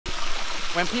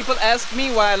When people ask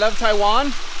me why I love Taiwan,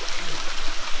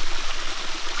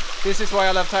 this is why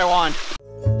I love Taiwan.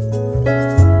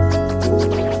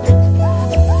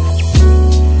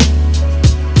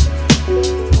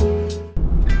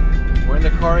 We're in the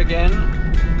car again.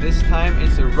 This time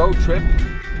it's a road trip.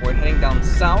 We're heading down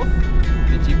south.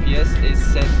 The GPS is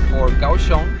set for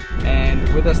Kaohsiung.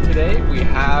 And with us today we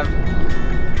have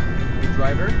the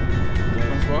driver,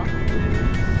 Francois.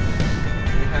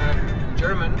 We have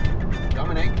German,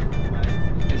 Dominic,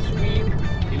 a Swede,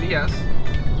 Elias,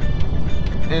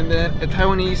 and then a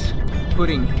Taiwanese,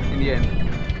 Pudding in the end.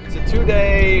 It's a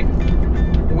 2-day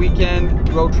weekend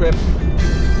road trip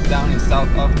down in south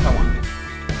of Taiwan.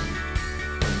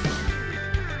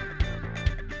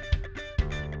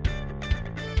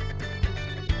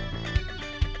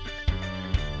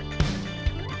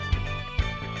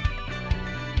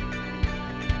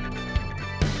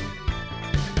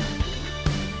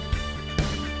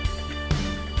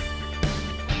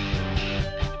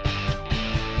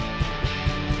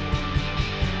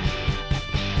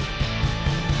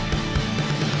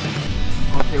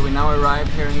 Okay, we now arrived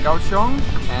here in Kaohsiung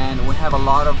and we have a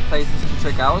lot of places to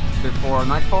check out before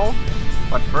nightfall.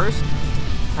 But first,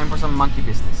 time for some monkey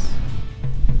business.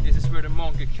 This is where the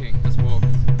Monkey King has walked.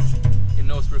 He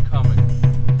knows we're coming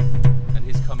and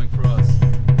he's coming for us.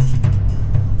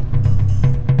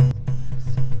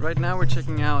 Right now we're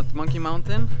checking out Monkey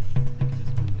Mountain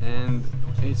and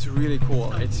it's really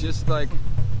cool. It's just like,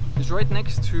 it's right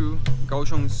next to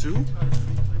Kaohsiung Zoo,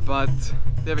 but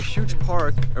they have a huge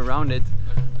park around it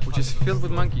which is filled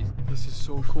with monkeys. This is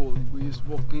so cool. We're just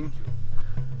walking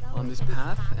on this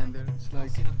path and there's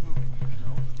like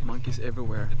monkeys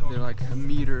everywhere. They're like a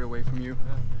meter away from you.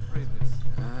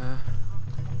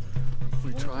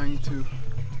 We're trying to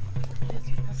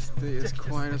stay as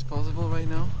quiet as possible right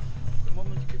now.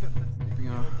 Keeping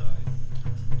our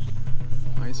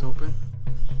eyes open.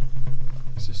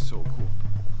 This is so cool.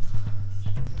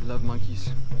 I love monkeys.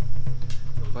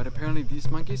 But apparently these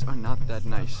monkeys are not that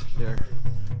nice. They're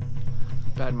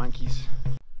bad monkeys.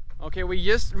 Okay, we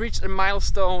just reached a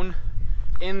milestone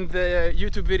in the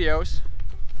YouTube videos.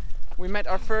 We met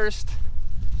our first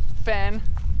fan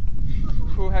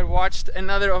who had watched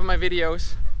another of my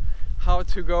videos, how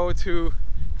to go to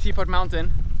Teapot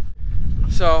Mountain.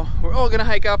 So we're all gonna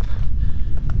hike up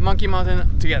Monkey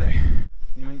Mountain together.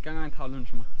 你们刚刚讨论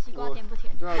什么？西瓜甜不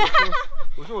甜？对啊，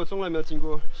我说我从来没有听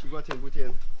过西瓜甜不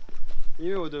甜，因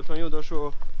为我的朋友都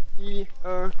说1、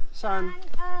2、3，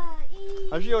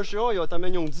还是有时候有他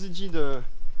们用自己的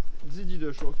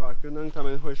说法，可能他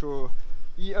们会说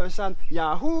1、2、3，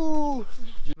雅虎。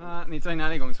那你在哪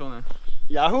里工作呢？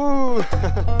雅虎。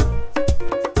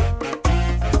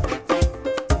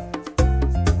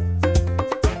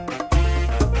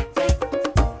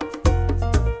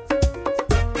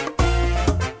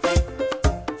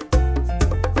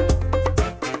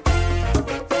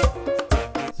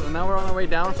Way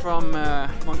down from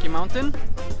Monkey Mountain.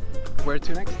 Where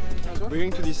to next? We're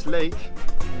going to this lake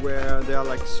where there are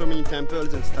like so many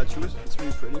temples and statues. It's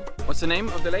really pretty. What's the name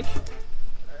of the lake?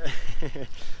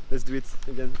 Let's do it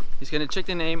again. He's gonna check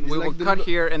the name. It's we like will cut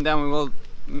here and then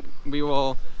we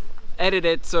will edit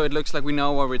it so it looks like we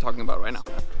know what we're talking about right now.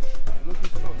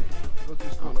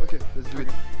 Okay, let's do it.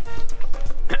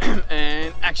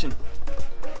 And action.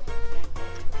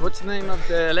 What's the name of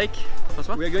the lake?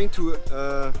 We are going to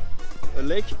a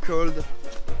lake called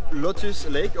Lotus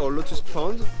Lake or Lotus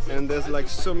Pond, and there's like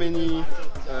so many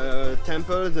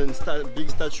temples and big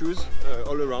statues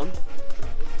all around.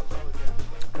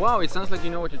 Wow, it sounds like you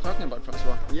know what you're talking about,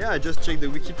 Francois. Yeah, I just checked the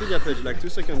Wikipedia page like 2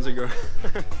 seconds ago.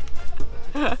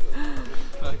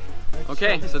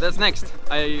 Okay, so that's next.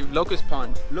 Locust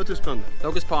Pond. Lotus Pond.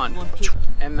 Locust Pond.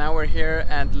 And now we're here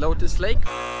at Lotus Lake.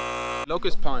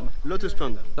 Locust Pond. Lotus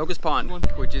Pond. Locust Pond,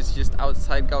 which is just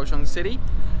outside Kaohsiung City.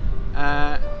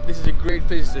 This is a great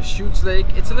place. It's a huge lake.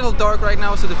 It's a little dark right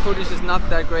now, so the footage is not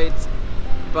that great,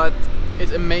 but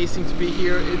it's amazing to be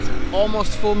here. It's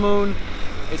almost full moon.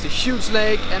 It's a huge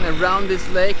lake, and around this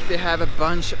lake they have a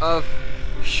bunch of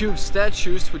huge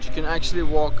statues which you can actually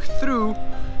walk through,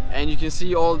 and you can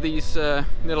see all these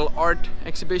little art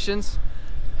exhibitions,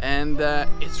 and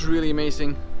it's really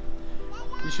amazing.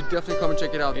 You should definitely come and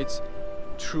check it out. It's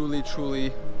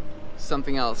truly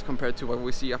something else compared to what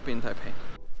we see up in Taipei.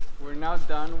 We're now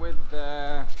done with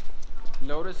the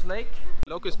Lotus Lake.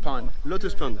 Locust Pond.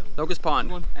 Lotus Pond. Locust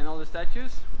Pond. And all the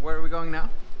statues. Where are we going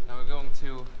now? Now we're going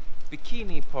to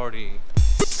bikini party.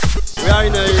 We are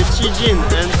in a Tijin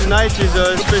and tonight is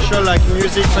a special like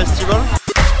music festival.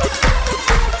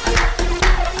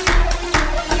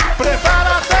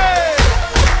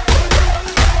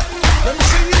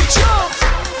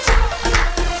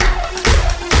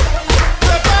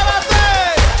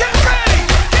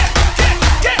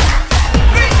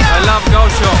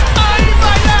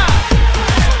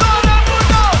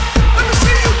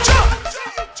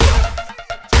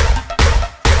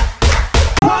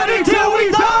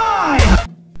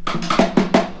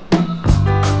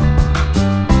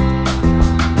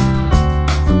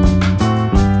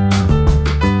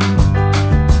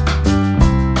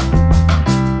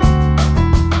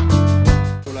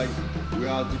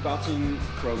 are departing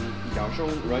from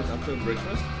Kaohsiung right after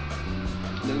breakfast.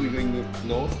 Then we're going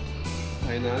north,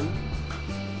 Tainan,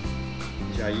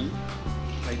 Jiayi,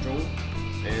 Taichung,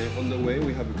 and on the way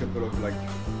we have a couple of like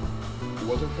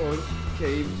waterfalls,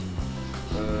 caves,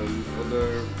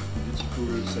 other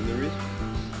beautiful sceneries.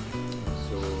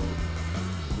 So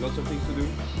lots of things to do,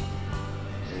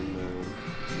 and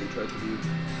we try to do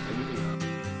everything.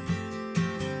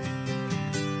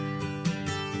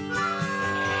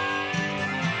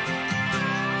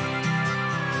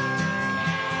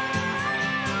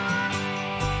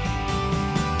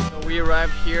 We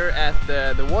arrived here at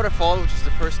the waterfall, which is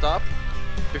the first stop.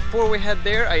 Before we head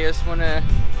there, I just want to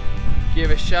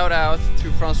give a shout out to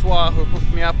Francois, who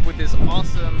hooked me up with this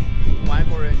awesome 外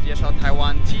国人介绍台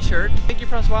湾 t-shirt. Thank you,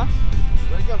 Francois.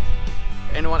 Welcome.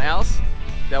 Anyone else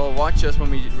that will watch us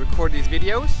when we record these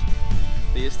videos,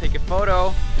 they just take a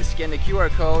photo, they scan the QR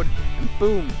code, and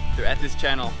boom, they're at this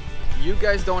channel. You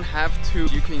guys don't have to,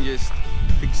 you can just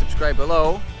click subscribe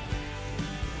below.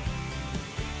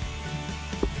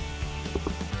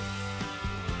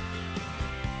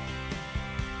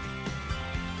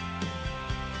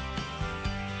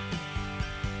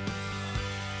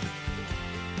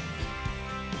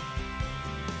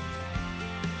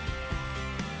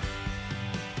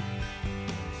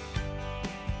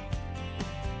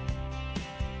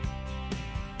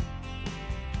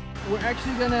 We're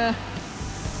actually gonna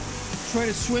try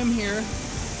to swim here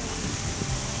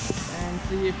and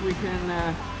see if we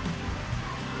can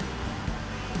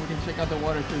check out the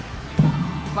water too.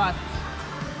 But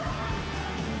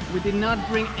we did not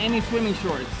bring any swimming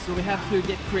shorts, so we have to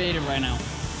get creative right now.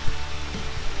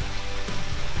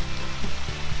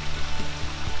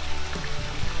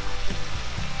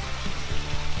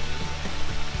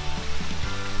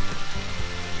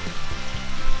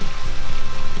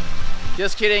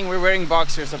 Just kidding, we're wearing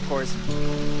boxers, of course.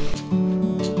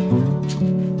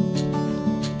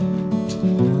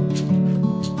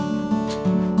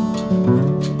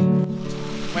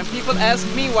 When people ask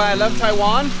me why I love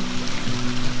Taiwan,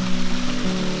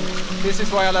 this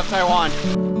is why I love Taiwan.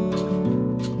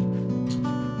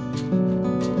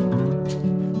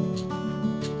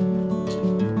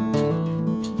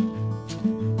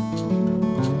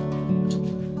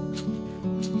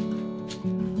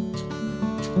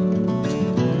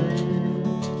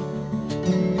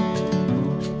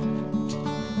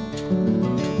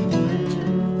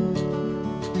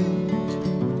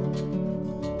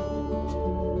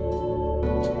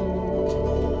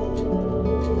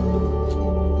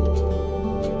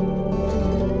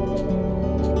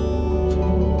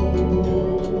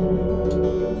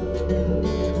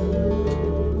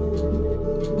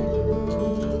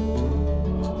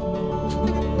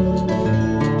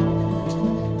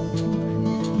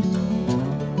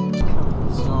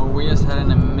 Had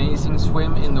an amazing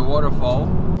swim in the waterfall.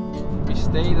 We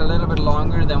stayed a little bit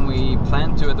longer than we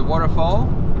planned to at the waterfall,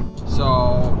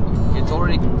 so it's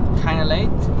already kind of late.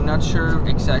 I'm not sure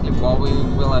exactly what we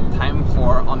will have time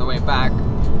for on the way back,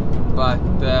 but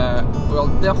we'll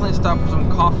definitely stop for some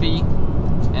coffee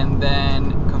and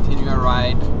then continue our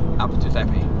ride up to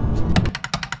Taipei.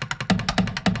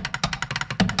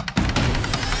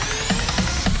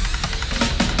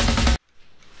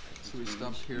 So we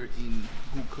stopped here in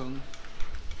Bikin.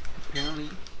 Apparently,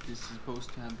 this is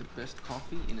supposed to have the best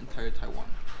coffee in entire Taiwan.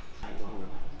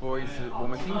 不好意思，我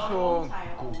们听说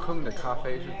古坑的咖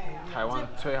啡是台湾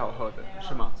最好喝的，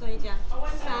是吗？这一家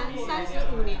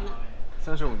35年了。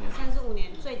35年。35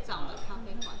年最早的咖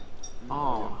啡馆。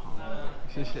哦，好，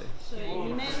谢谢。所以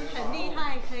你们很厉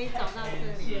害，可以找到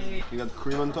这里。You got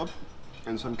cream on top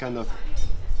and some kind of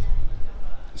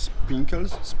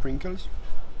sprinkles.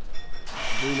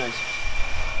 Very nice.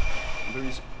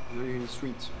 Very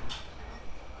sweet.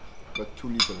 But too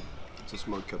little. It's a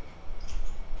small cup.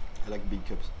 I like big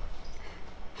cups.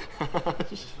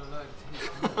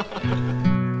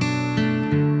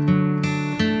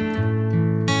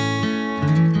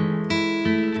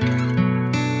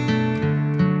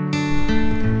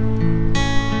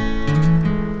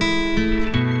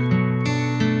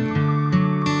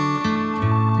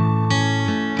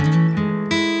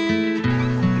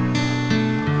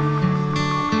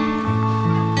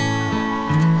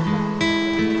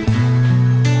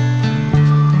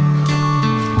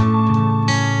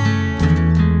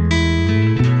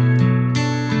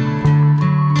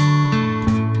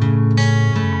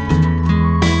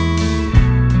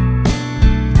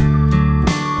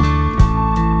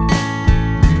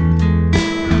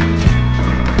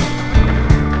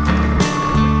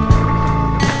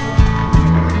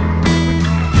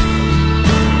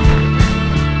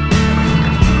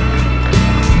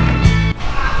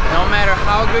 matter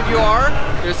how good you are,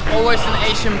 there's always an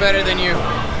Asian better than you.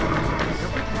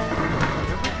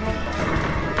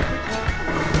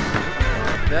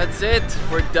 That's it,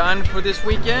 we're done for this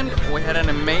weekend. We had an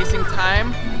amazing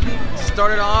time.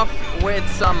 Started off with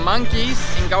some monkeys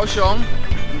in Kaohsiung,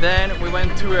 then we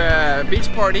went to a beach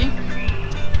party.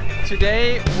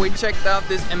 Today we checked out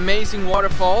this amazing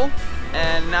waterfall,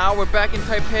 and now we're back in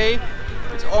Taipei.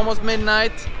 It's almost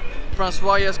midnight.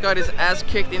 Francois just got his ass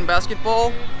kicked in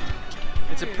basketball.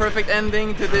 It's a perfect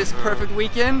ending to this perfect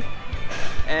weekend.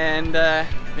 And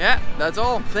yeah, that's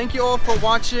all. Thank you all for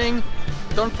watching.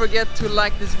 Don't forget to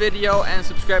like this video and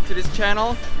subscribe to this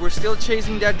channel. We're still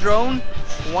chasing that drone.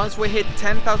 Once we hit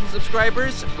 10,000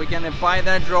 subscribers, we're gonna buy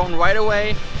that drone right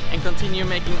away and continue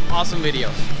making awesome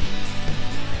videos.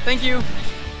 Thank you.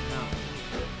 Now,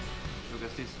 look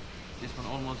at this. This one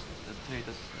almost tastes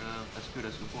as good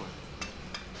as before.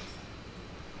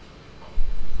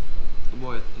 The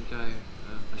boy, I think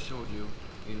I showed you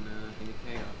in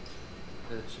IKEA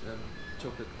that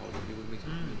chocolate powder you would mix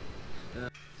with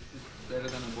it. Better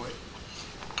than a boy.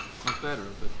 Not better,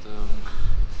 but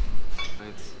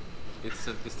it's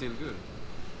still good.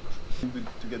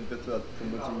 To get better at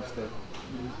promoting stuff.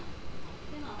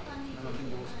 I don't think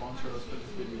they will sponsor us for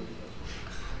this video.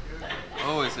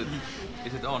 Oh, is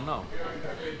it on now?